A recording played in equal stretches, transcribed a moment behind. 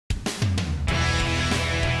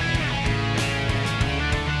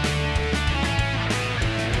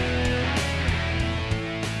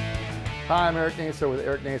Hi, I'm Eric Naso with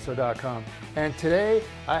ericnaso.com, and today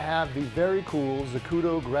I have the very cool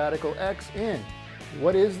Zacuto Gratical X in.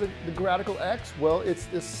 What is the Gratical X? Well, it's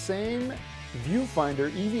the same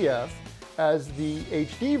viewfinder EVF as the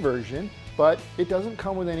HD version, but it doesn't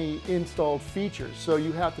come with any installed features, so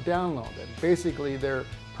you have to download them. Basically, they're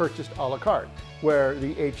purchased a la carte, where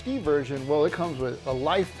the HD version, well, it comes with a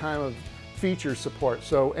lifetime of feature support.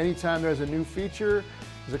 So anytime there's a new feature,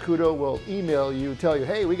 Zacuto will email you, tell you,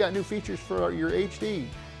 hey, we got new features for your HD.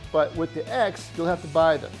 But with the X, you'll have to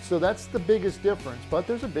buy them. So that's the biggest difference, but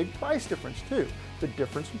there's a big price difference too. The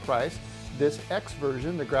difference in price, this X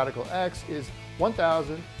version, the Gratical X, is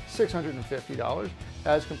 $1,650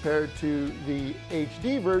 as compared to the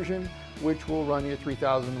HD version, which will run you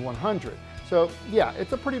 $3,100. So yeah,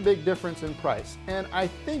 it's a pretty big difference in price. And I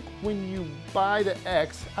think when you buy the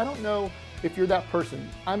X, I don't know if you're that person.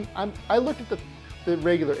 I looked at the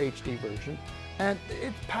regular HD version, and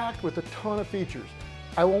it's packed with a ton of features.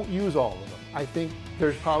 I won't use all of them. I think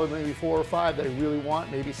there's probably maybe 4 or 5 that I really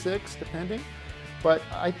want, maybe 6, depending. But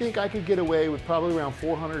I think I could get away with probably around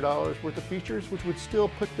 $400 worth of features, which would still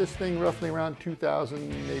put this thing roughly around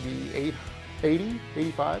 2,000, maybe 80,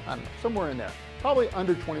 85, I don't know, somewhere in there. Probably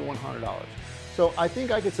under $2,100. So I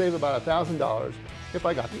think I could save about $1,000 if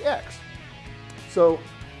I got the X. So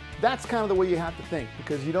that's kind of the way you have to think,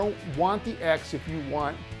 because you don't want the X if you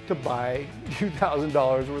want to buy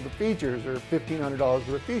 $2,000 worth of features or $1,500 worth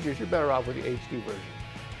of features. You're better off with the HD version.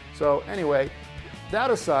 So anyway,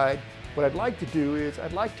 that aside, what I'd like to do is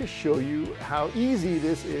I'd like to show you how easy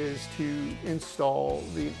this is to install,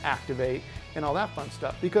 activate, and all that fun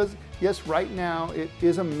stuff. Because yes, right now it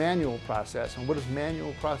is a manual process. And what does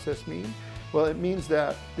manual process mean? Well, it means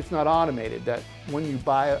that it's not automated, that when you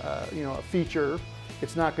buy a feature,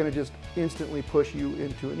 it's not going to just instantly push you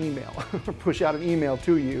into an email or push out an email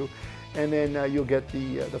to you, and then you'll get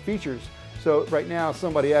the features. So right now,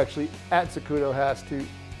 somebody actually at Zacuto has to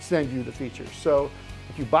send you the features. So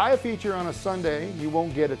if you buy a feature on a Sunday, you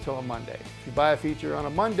won't get it till a Monday. If you buy a feature on a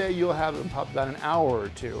Monday, you'll have it pop about an hour or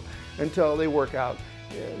two until they work out,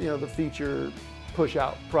 the feature push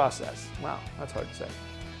out process. Wow, that's hard to say.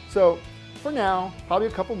 So for now, probably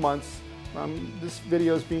a couple months. This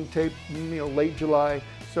video is being taped, late July.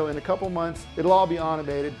 So in a couple months, it'll all be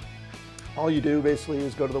automated. All you do basically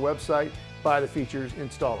is go to the website, buy the features,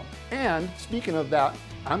 install them. And speaking of that,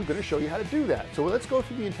 I'm going to show you how to do that. So let's go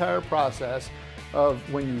through the entire process of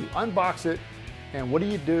when you unbox it, and what do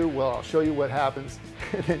you do? Well, I'll show you what happens.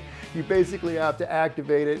 You basically have to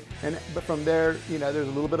activate it, but from there, there's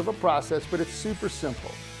a little bit of a process, but it's super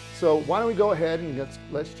simple. So why don't we go ahead and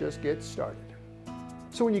let's just get started.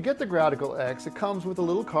 So when you get the Gratical X, it comes with a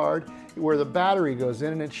little card where the battery goes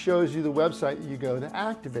in, and it shows you the website that you go to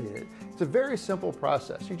activate it. It's a very simple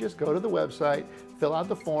process. You just go to the website, fill out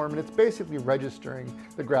the form, and it's basically registering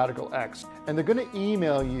the Gratical X. And they're going to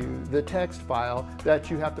email you the text file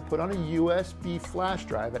that you have to put on a USB flash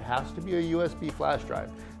drive. It has to be a USB flash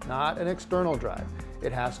drive, not an external drive.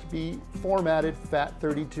 It has to be formatted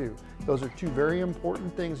FAT32. Those are 2 very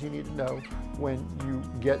important things you need to know when you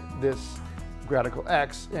get this Gratical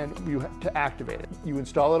X and you have to activate it. You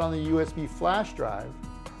install it on the USB flash drive,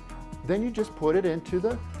 then you just put it into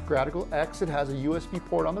the Gratical X. It has a USB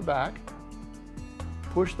port on the back.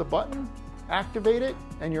 Push the button, activate it,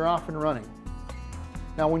 and you're off and running.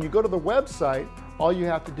 Now when you go to the website, all you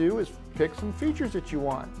have to do is pick some features that you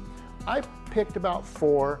want. I picked about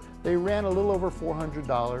 4. They ran a little over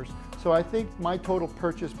 $400. So I think my total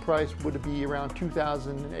purchase price would be around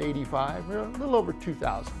 $2,085, a little over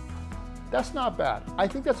 $2,000. That's not bad. I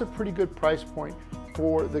think that's a pretty good price point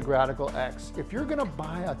for the Gratical X. If you're gonna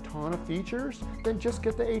buy a ton of features, then just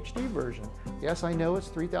get the HD version. Yes, I know it's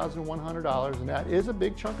 $3,100, and that is a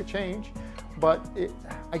big chunk of change, but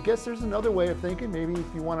I guess there's another way of thinking. Maybe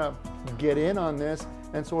if you wanna get in on this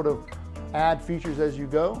and sort of add features as you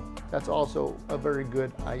go, that's also a very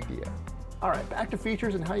good idea. All right, back to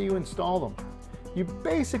features and how you install them. You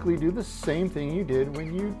basically do the same thing you did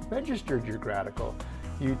when you registered your Gratical.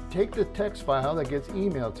 You take the text file that gets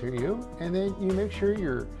emailed to you, and then you make sure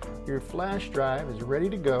your flash drive is ready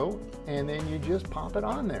to go, and then you just pop it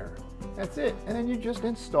on there. That's it. And then you just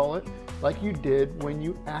install it like you did when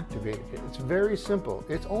you activated it. It's very simple.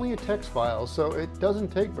 It's only a text file, so it doesn't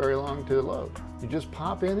take very long to load. You just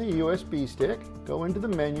pop in the USB stick, go into the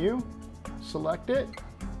menu, select it,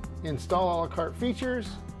 install a la carte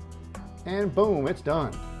features, and boom, it's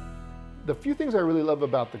done. The few things I really love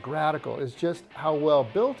about the Gratical is just how well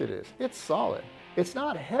built it is. It's solid. It's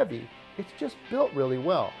not heavy. It's just built really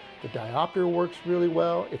well. The diopter works really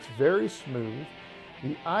well. It's very smooth.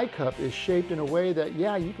 The eye cup is shaped in a way that,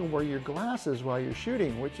 yeah, you can wear your glasses while you're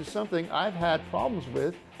shooting, which is something I've had problems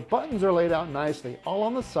with. The buttons are laid out nicely. All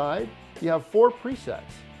on the side, you have 4 presets.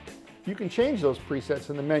 You can change those presets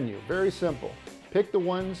in the menu. Very simple. Pick the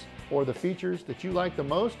ones or the features that you like the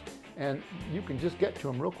most, and you can just get to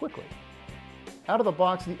them real quickly. Out of the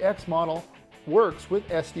box, the X model works with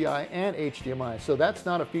SDI and HDMI, so that's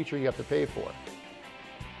not a feature you have to pay for.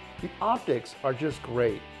 The optics are just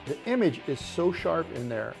great. The image is so sharp in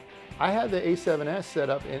there. I had the A7S set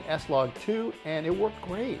up in S-Log2 and it worked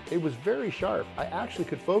great. It was very sharp. I actually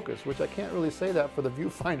could focus, which I can't really say that for the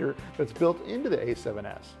viewfinder that's built into the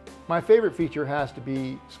A7S. My favorite feature has to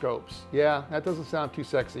be scopes. Yeah, that doesn't sound too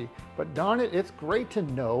sexy, but darn it, it's great to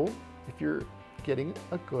know if you're getting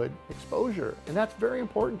a good exposure. And that's very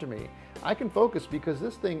important to me. I can focus because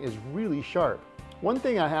this thing is really sharp. One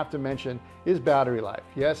thing I have to mention is battery life.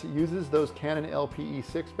 Yes, it uses those Canon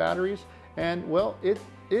LPE6 batteries, and well, it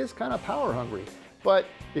is kind of power hungry. But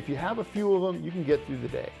if you have a few of them, you can get through the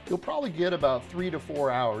day. You'll probably get about 3 to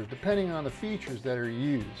 4 hours, depending on the features that are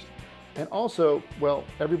used. And also, well,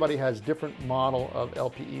 everybody has different model of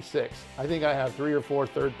LPE6. I think I have 3 or 4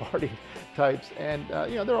 third-party types, and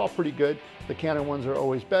you know, they're all pretty good. The Canon ones are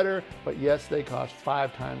always better, but yes, they cost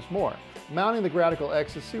 5 times more. Mounting the Gratical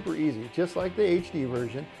X is super easy. Just like the HD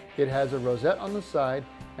version, it has a rosette on the side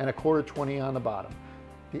and a 1/4-20 on the bottom.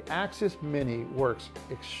 The Axis Mini works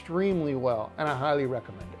extremely well, and I highly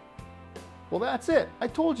recommend it. Well, that's it. I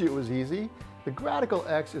told you it was easy. The Gratical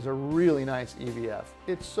X is a really nice EVF.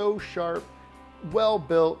 It's so sharp, well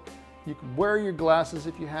built. You can wear your glasses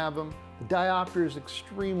if you have them. The diopter is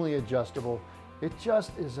extremely adjustable. It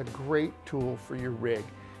just is a great tool for your rig.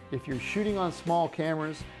 If you're shooting on small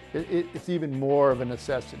cameras, it's even more of a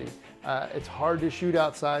necessity. It's hard to shoot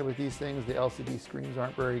outside with these things. The LCD screens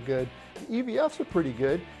aren't very good. The EVFs are pretty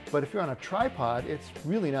good, but if you're on a tripod, it's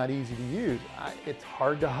really not easy to use. It's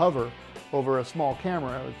hard to hover over a small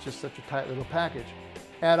camera. It's just such a tight little package.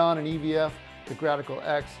 Add on an EVF, the Gratical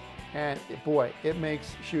X, and boy, it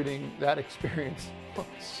makes shooting that experience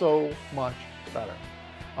so much better.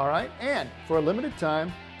 All right, and for a limited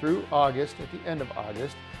time through August, at the end of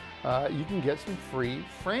August, you can get some free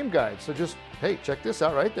frame guides. So just, hey, check this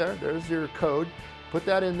out right there. There's your code. Put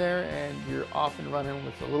that in there and you're off and running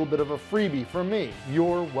with a little bit of a freebie from me.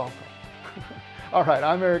 You're welcome. All right,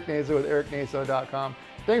 I'm Eric Naso with ericnaso.com.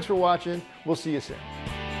 Thanks for watching. We'll see you soon.